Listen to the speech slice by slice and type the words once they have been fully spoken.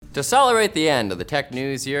To celebrate the end of the tech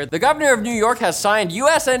news here, the governor of New York has signed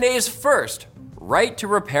USNA's first right to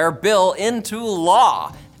repair bill into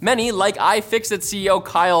law. Many, like iFixit CEO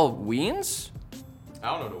Kyle Wiens, I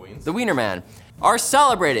don't know the Wiens. the Wiener Man, are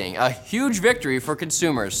celebrating a huge victory for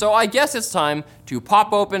consumers. So I guess it's time to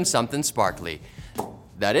pop open something sparkly.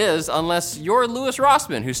 That is, unless you're Louis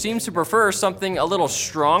Rossmann, who seems to prefer something a little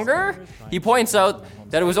stronger. He points out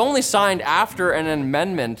that it was only signed after an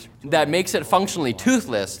amendment that makes it functionally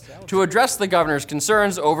toothless to address the governor's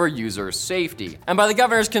concerns over user safety. And by the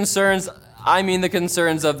governor's concerns, I mean the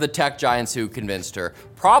concerns of the tech giants who convinced her,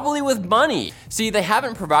 probably with money. See, they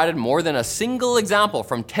haven't provided more than a single example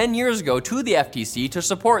from 10 years ago to the FTC to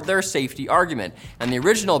support their safety argument, and the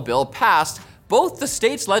original bill passed both the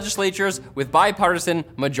state's legislatures with bipartisan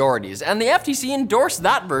majorities, and the FTC endorsed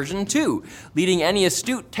that version too, leading any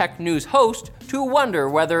astute tech news host to wonder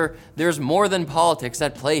whether there's more than politics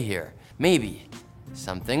at play here. Maybe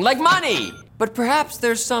something like money! But perhaps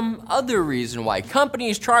there's some other reason why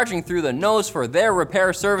companies charging through the nose for their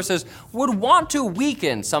repair services would want to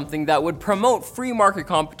weaken something that would promote free market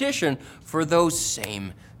competition for those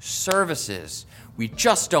same services. We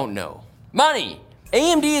just don't know. Money!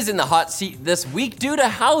 AMD is in the hot seat this week due to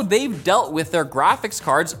how they've dealt with their graphics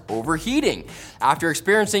cards overheating. After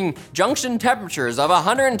experiencing junction temperatures of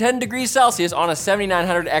 110 degrees Celsius on a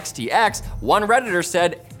 7900 XTX, one Redditor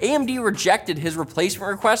said AMD rejected his replacement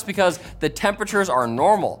request because the temperatures are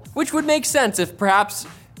normal, which would make sense if perhaps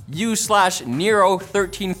you/Nero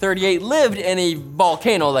 1338 lived in a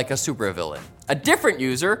volcano like a supervillain. A different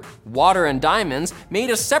user, Water and Diamonds, made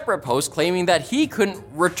a separate post claiming that he couldn't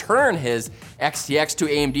return his XTX to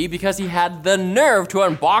AMD because he had the nerve to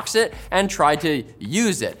unbox it and try to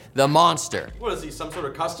use it. The monster. What is he, some sort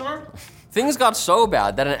of customer? Things got so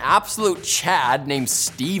bad that an absolute Chad named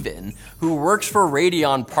Steven, who works for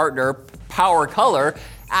Radeon partner Power Color,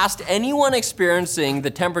 asked anyone experiencing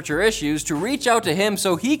the temperature issues to reach out to him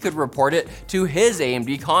so he could report it to his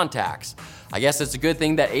AMD contacts. I guess it's a good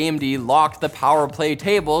thing that AMD locked the PowerPlay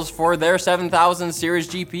tables for their 7000 series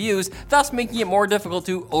GPUs, thus making it more difficult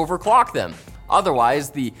to overclock them. Otherwise,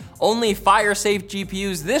 the only fire-safe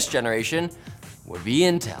GPUs this generation would be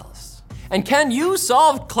Intel's. And can you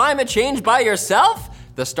solve climate change by yourself?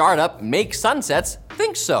 The startup Make Sunsets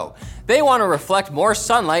thinks so. They want to reflect more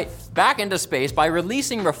sunlight back into space by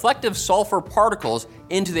releasing reflective sulfur particles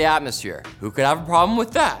into the atmosphere. Who could have a problem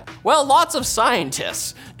with that? Well, lots of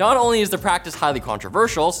scientists. Not only is the practice highly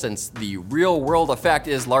controversial, since the real-world effect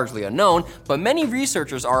is largely unknown, but many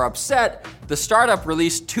researchers are upset the startup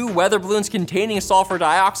released 2 weather balloons containing sulfur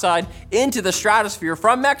dioxide into the stratosphere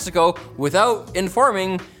from Mexico without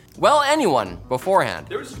informing, well, anyone beforehand.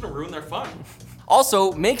 They were just gonna ruin their fun.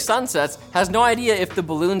 Also, Make Sunsets has no idea if the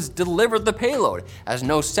balloons delivered the payload, as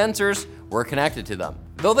no sensors were connected to them.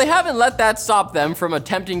 Though they haven't let that stop them from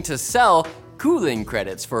attempting to sell cooling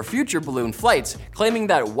credits for future balloon flights, claiming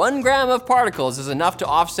that 1 gram of particles is enough to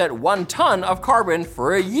offset 1 ton of carbon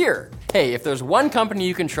for a year. Hey, if there's one company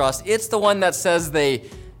you can trust, it's the one that says they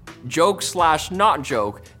joke/not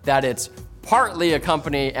joke that it's partly a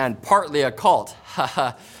company and partly a cult.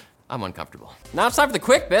 Haha. I'm uncomfortable. Now it's time for the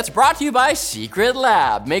Quick Bits, brought to you by Secret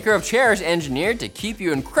Lab, maker of chairs engineered to keep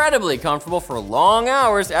you incredibly comfortable for long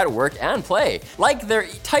hours at work and play. Like their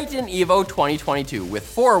Titan Evo 2022 with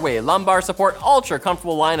 4-way lumbar support, ultra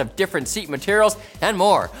comfortable line of different seat materials, and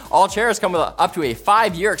more. All chairs come with up to a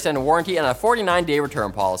 5-year extended warranty and a 49-day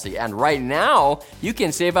return policy. And right now, you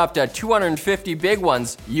can save up to 250 big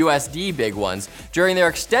ones, USD big ones, during their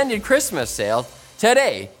extended Christmas sale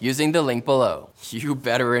today using the link below. You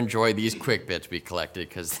better enjoy these Quick Bits we collected,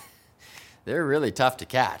 because they're really tough to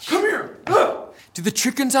catch. Come here! Do the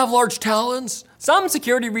chickens have large talons? Some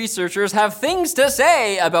security researchers have things to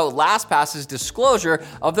say about LastPass's disclosure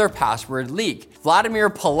of their password leak. Vladimir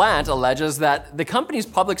Palant alleges that the company's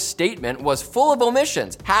public statement was full of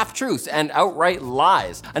omissions, half-truths, and outright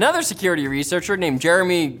lies. Another security researcher named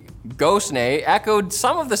Jeremy Gosney echoed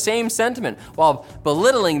some of the same sentiment while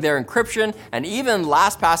belittling their encryption and even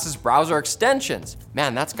LastPass's browser extensions.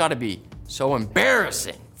 Man, that's gotta be so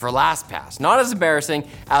embarrassing for LastPass. Not as embarrassing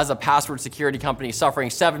as a password security company suffering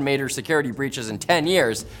 7 major security breaches in 10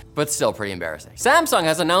 years, but still pretty embarrassing. Samsung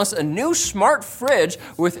has announced a new smart fridge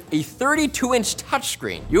with a 32-inch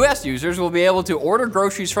touchscreen. US users will be able to order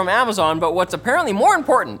groceries from Amazon, but what's apparently more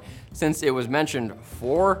important, since it was mentioned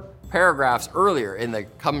 4 paragraphs earlier in the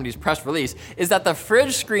company's press release, is that the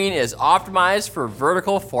fridge screen is optimized for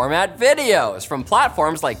vertical format videos from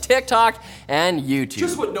platforms like TikTok and YouTube.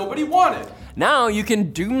 Just what nobody wanted. Now you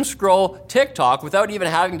can doom scroll TikTok without even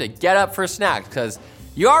having to get up for snacks, because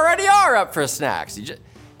you already are up for snacks.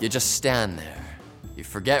 You just stand there. You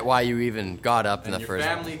forget why you even got up in the Your first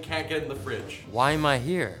place. family can't get in the fridge. Why am I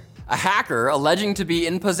here? A hacker alleging to be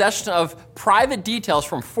in possession of private details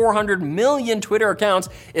from 400 million Twitter accounts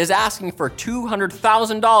is asking for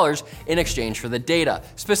 $200,000 in exchange for the data.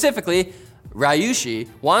 Specifically, Ryushi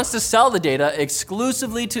wants to sell the data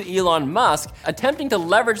exclusively to Elon Musk, attempting to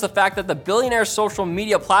leverage the fact that the billionaire's social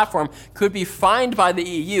media platform could be fined by the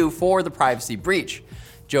EU for the privacy breach.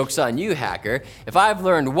 Joke's on you, hacker. If I've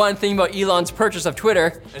learned one thing about Elon's purchase of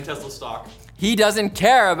Twitter, And Tesla stock. he doesn't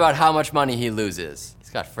care about how much money he loses. He's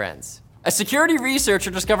got friends. A security researcher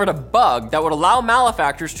discovered a bug that would allow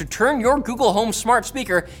malefactors to turn your Google Home smart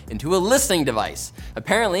speaker into a listening device.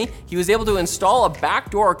 Apparently, he was able to install a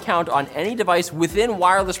backdoor account on any device within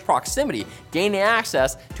wireless proximity, gaining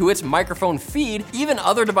access to its microphone feed, even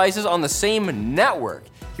other devices on the same network.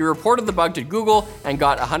 He reported the bug to Google and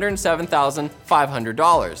got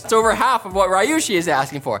 $107,500. It's over half of what Ryushi is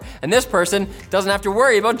asking for, and this person doesn't have to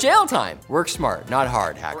worry about jail time. Work smart, not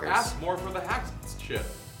hard, hackers. Or ask more for the hacks shit.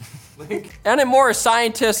 And in more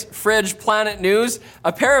scientist fridge planet news,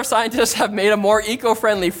 a pair of scientists have made a more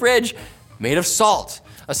eco-friendly fridge made of salt.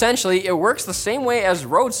 Essentially, it works the same way as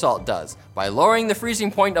road salt does, by lowering the freezing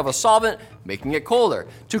point of a solvent, making it colder.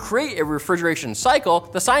 To create a refrigeration cycle,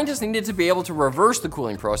 the scientists needed to be able to reverse the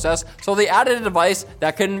cooling process, so they added a device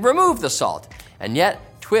that can remove the salt. And yet,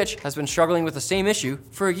 Twitch has been struggling with the same issue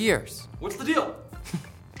for years. What's the deal?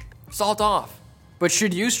 Salt off. But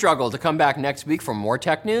should you struggle to come back next week for more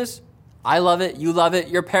tech news? I love it, you love it,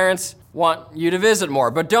 your parents want you to visit more,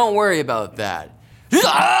 but don't worry about that.